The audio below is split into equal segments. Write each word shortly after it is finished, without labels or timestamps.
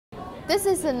This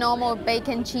is a normal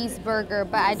bacon cheeseburger,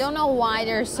 but I don't know why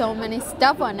there's so many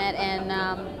stuff on it, and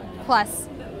plus,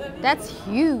 that's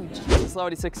huge. This is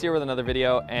Laowinners here with another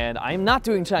video, and I am not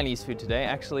doing Chinese food today.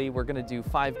 Actually, we're gonna do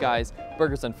Five Guys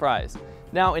Burgers and Fries.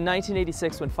 Now, in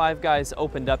 1986, when Five Guys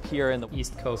opened up here in the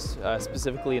East Coast,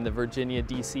 specifically in the Virginia,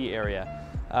 DC area,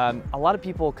 a lot of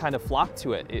people kind of flocked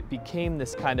to it. It became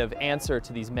this kind of answer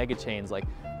to these mega chains like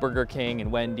Burger King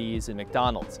and Wendy's and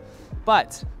McDonald's.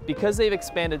 But because they've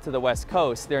expanded to the West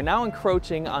Coast, they're now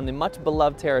encroaching on the much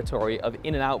beloved territory of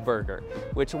In-N-Out Burger,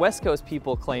 which West Coast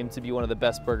people claim to be one of the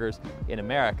best burgers in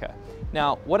America.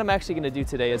 Now, what I'm actually gonna do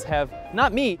today is have,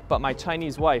 not me, but my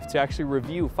Chinese wife to actually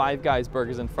review Five Guys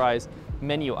Burgers and Fries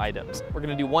menu items. We're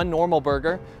gonna do one normal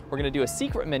burger, we're gonna do a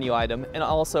secret menu item, and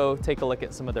also take a look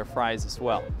at some of their fries as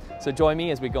well. So join me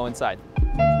as we go inside.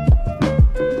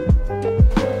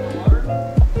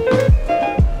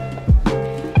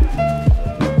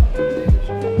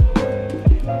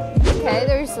 Okay,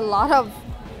 there's a lot of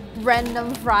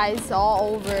random fries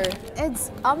all over.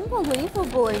 It's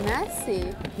unbelievably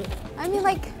messy. I mean,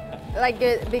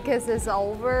 because it's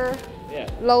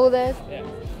overloaded. Yeah.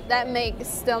 That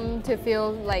makes them to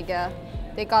feel like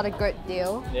they got a good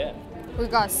deal. Yeah. We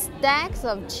got stacks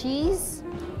of cheese,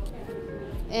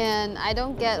 and I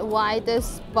don't get why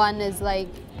this bun is like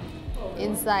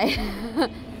inside.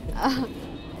 I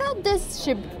thought this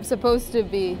should supposed to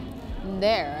be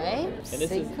there, right?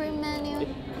 Secret menu.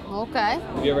 Okay.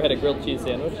 Have you ever had a grilled cheese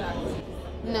sandwich?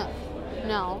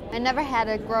 No. I never had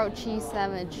a grilled cheese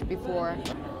sandwich before.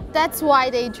 That's why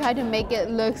they try to make it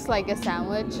look like a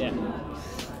sandwich. Yeah.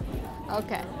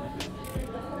 Okay.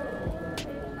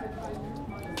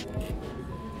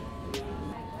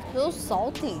 A little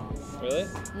salty. Really?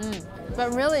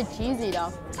 But really cheesy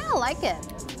though. Kind of like it.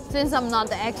 Since I'm not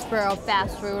the expert of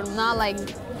fast food, I'm not like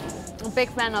a big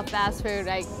fan of fast food.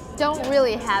 I don't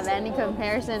really have any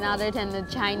comparison other than the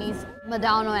Chinese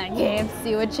McDonald's and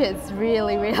KFC, which is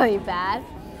really, really bad.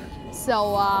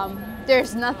 So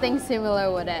there's nothing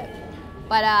similar with it.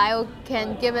 But I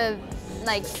can give it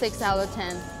like 6 out of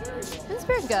 10. It's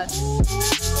pretty good.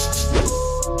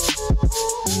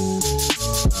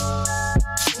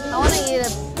 I want to eat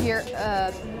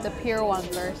the pure one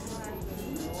first.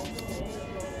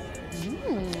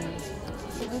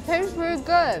 It tastes pretty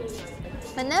good.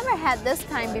 I never had this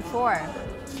kind before.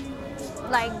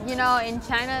 Like, you know, in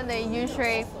China, they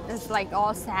usually, it's like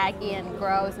all saggy and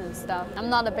gross and stuff. I'm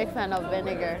not a big fan of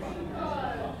vinegar.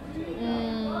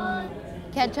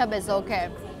 Ketchup is okay.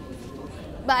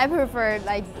 But I prefer,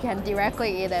 like, you can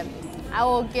directly eat it. I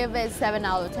will give it 7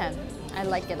 out of 10. I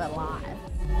like it a lot.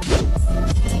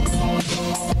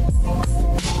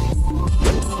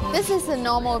 This is a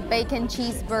normal bacon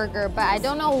cheeseburger, but I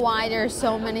don't know why there's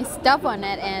so many stuff on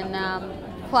it, and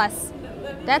plus,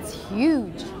 that's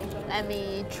huge. Let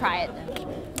me try it.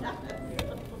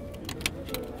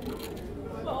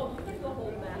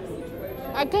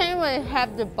 I can't even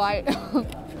have the bite.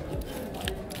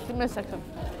 Give me a second.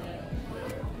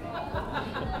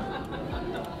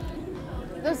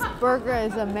 This burger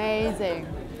is amazing.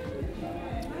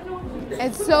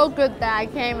 It's so good that I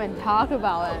can't even talk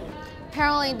about it.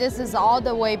 Apparently this is all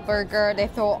the way burger. They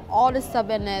throw all the stuff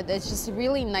in it. It's just a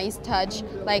really nice touch,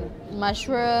 like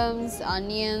mushrooms,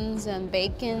 onions, and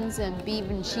bacons, and beef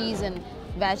and cheese and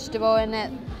vegetable in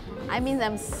it. I mean,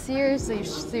 I'm seriously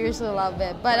love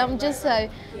it. But I'm just a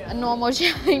normal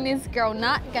Chinese girl,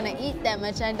 not gonna eat that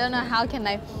much. I don't know how can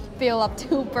I fill up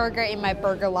 2 burgers in my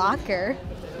burger locker.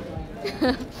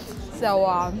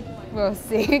 So we'll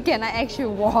see. Can I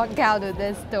actually walk out of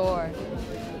this store?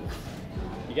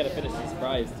 You gotta finish these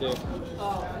fries too.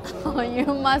 Oh, you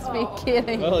must be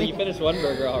kidding. Well, you finished one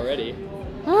burger already.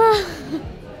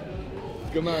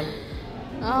 Come on.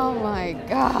 Oh my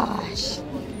gosh.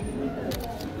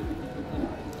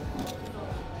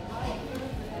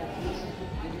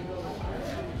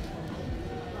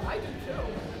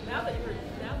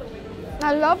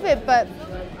 I love it, but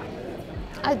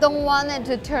I don't want it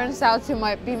to turn out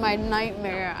to be my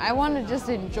nightmare. I want to just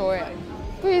enjoy it.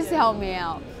 Please help me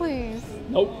out, please.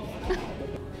 Nope.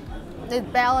 It's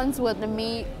balanced with the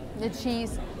meat, the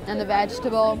cheese, and the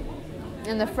vegetable,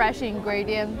 and the fresh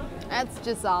ingredient. That's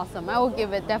just awesome. I will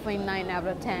give it definitely 9 out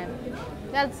of 10.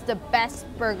 That's the best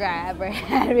burger I ever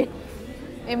had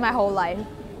in my whole life.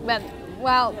 But,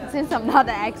 well, since I'm not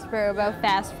an expert about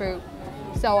fast food,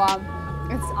 so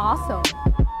it's awesome.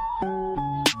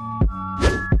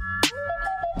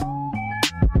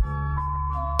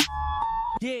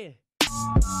 Yeah.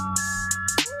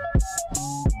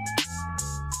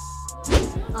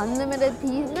 Unlimited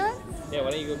peanuts? Yeah,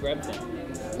 why don't you go grab some?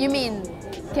 You mean,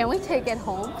 can we take it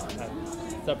home?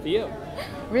 It's up to you.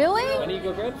 Really? Why don't you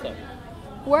go grab some?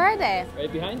 Where are they?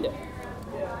 Right behind you.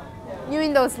 You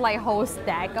mean those like whole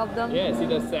stack of them? Yeah, see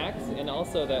those sacks and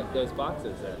also those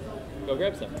boxes there. Go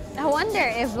grab some. I wonder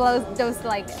if those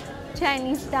like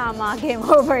Chinese dama came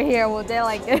over here, would they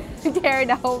like carry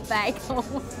the whole bag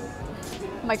home?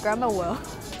 My grandma will.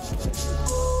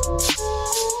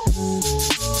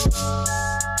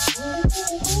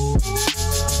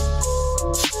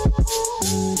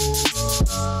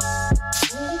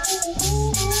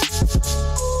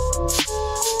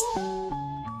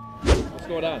 What's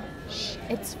going on?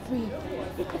 It's free.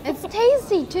 It's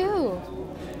tasty too.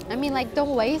 I mean, like,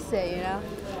 don't waste it, you know?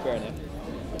 Fair enough.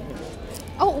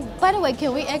 Oh, by the way,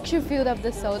 can we actually fill up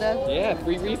the soda? Yeah,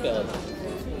 free refills.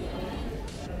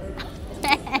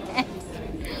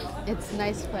 It's a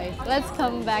nice place. Let's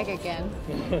come back again.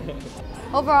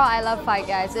 Overall, I love Five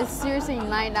Guys. It's seriously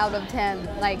 9 out of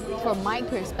 10, like, from my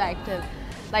perspective.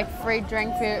 Like, free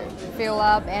drink fill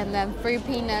up, and then free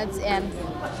peanuts, and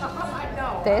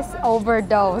this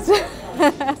overdose.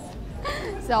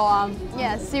 So,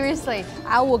 yeah, seriously,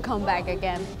 I will come back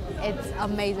again. It's an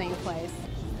amazing place.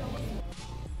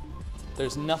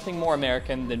 There's nothing more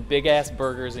American than big-ass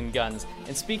burgers and guns.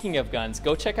 And speaking of guns,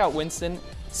 go check out Winston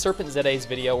SerpentZA's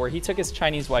video where he took his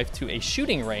Chinese wife to a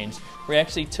shooting range where he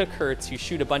actually took her to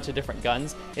shoot a bunch of different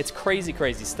guns. It's crazy,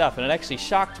 crazy stuff, and it actually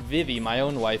shocked Vivi, my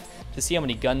own wife, to see how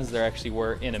many guns there actually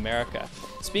were in America.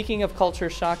 Speaking of culture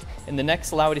shock, in the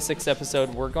next Laowinners episode,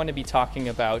 we're going to be talking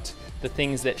about the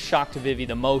things that shocked Vivi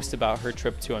the most about her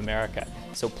trip to America.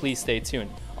 So please stay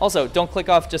tuned. Also, don't click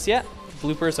off just yet.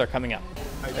 Bloopers are coming up.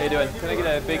 How you doing? Can I get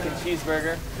a bacon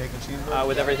cheeseburger? Bacon cheeseburger?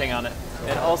 With everything on it.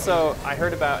 And also, I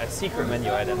heard about a secret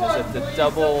menu item. Is it the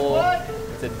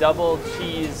double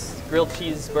cheese, grilled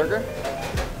cheeseburger?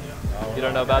 You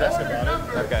don't know about it?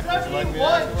 Okay.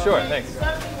 Sure, thanks.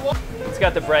 It's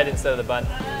got the bread instead of the bun.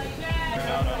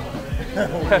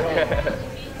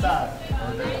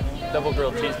 Double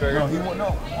grilled cheeseburger. No, he won't.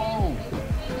 No. Whoa.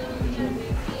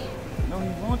 No, he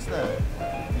wants that.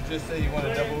 You just said you want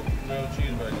a double grilled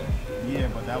cheeseburger. Yeah,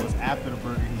 but that was after the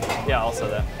burger he ate. Yeah, also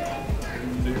that.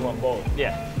 So you want both?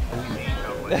 Yeah.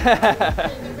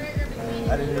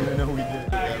 I didn't even know we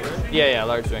did. Yeah,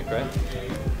 large drink, right?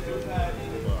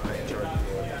 Well, I ain't charging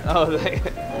for it. Oh, thank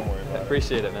you. Don't worry about it.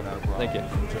 Appreciate it, man. Thank you.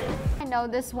 I know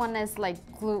this one is like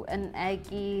gluten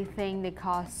eggy thing they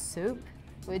call soup,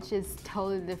 which is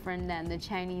totally different than the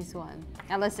Chinese one,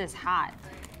 unless it's hot.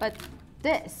 But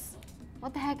this,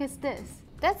 what the heck is this?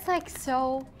 That's like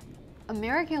so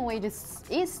American way to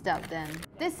eat stuff then.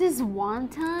 This is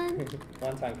wonton?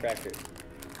 Wonton crackers.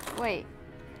 Wait,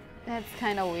 that's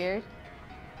kind of weird.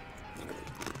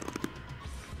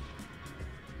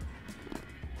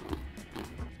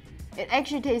 It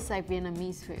actually tastes like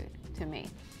Vietnamese food to me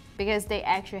because they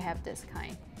actually have this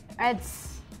kind.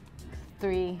 It's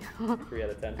 3. 3 out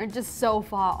of 10. They're just so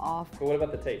far off. But what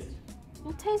about the taste?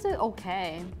 It tasted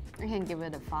okay. I can give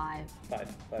it a 5.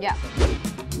 5. Yeah.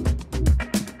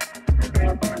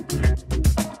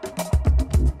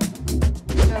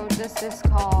 So this is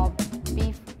called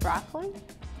beef broccoli.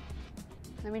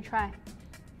 Let me try.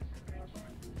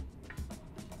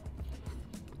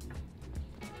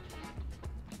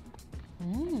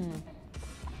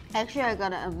 Actually, I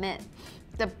gotta admit,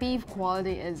 the beef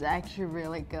quality is actually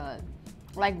really good.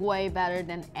 Like way better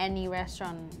than any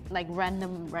restaurant, like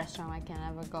random restaurant I can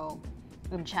ever go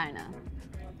in China.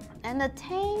 And the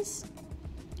taste,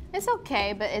 it's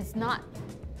okay, but it's not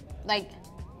like,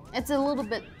 it's a little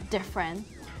bit different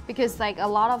because like a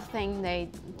lot of things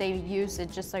they use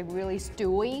it just like really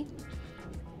stewy,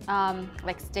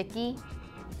 like sticky.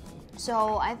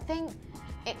 So I think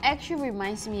it actually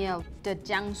reminds me of the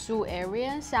Jiangsu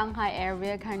area, Shanghai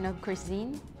area kind of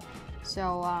cuisine.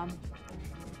 So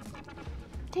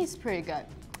tastes pretty good.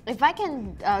 If I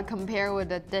can compare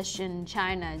with a dish in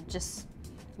China, just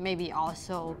maybe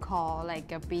also call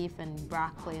like a beef and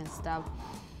broccoli and stuff,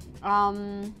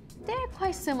 they're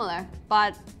quite similar,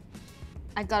 but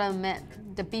I gotta admit,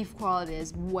 the beef quality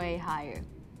is way higher.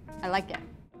 I like it.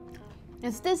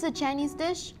 Is this a Chinese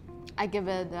dish? I give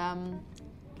it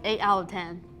 8 out of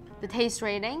 10. The taste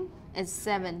rating is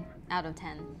 7 out of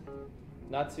 10.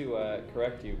 Not to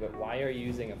correct you, but why are you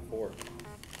using a fork?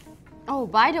 Oh,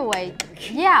 by the way,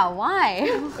 yeah, why?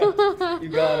 You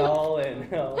got all in.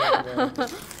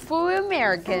 Full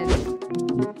American.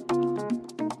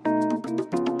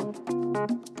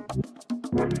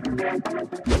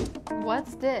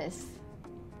 What's this?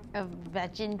 A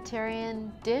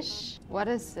vegetarian dish? What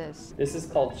is this? This is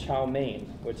called chow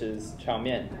mein, which is chow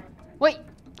mein. Wait,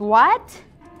 what?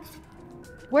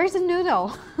 Where's the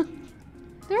noodle?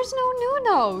 There's no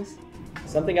noodles.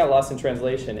 Something got lost in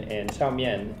translation, and chow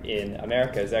mein in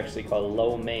America is actually called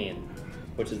lo mein,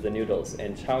 which is the noodles,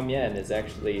 and chow mein is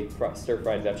actually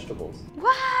stir-fried vegetables.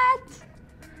 What?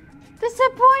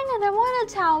 Disappointed. I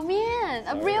want a chow mein,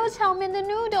 a real chow mein, the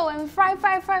noodle, and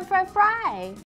fry.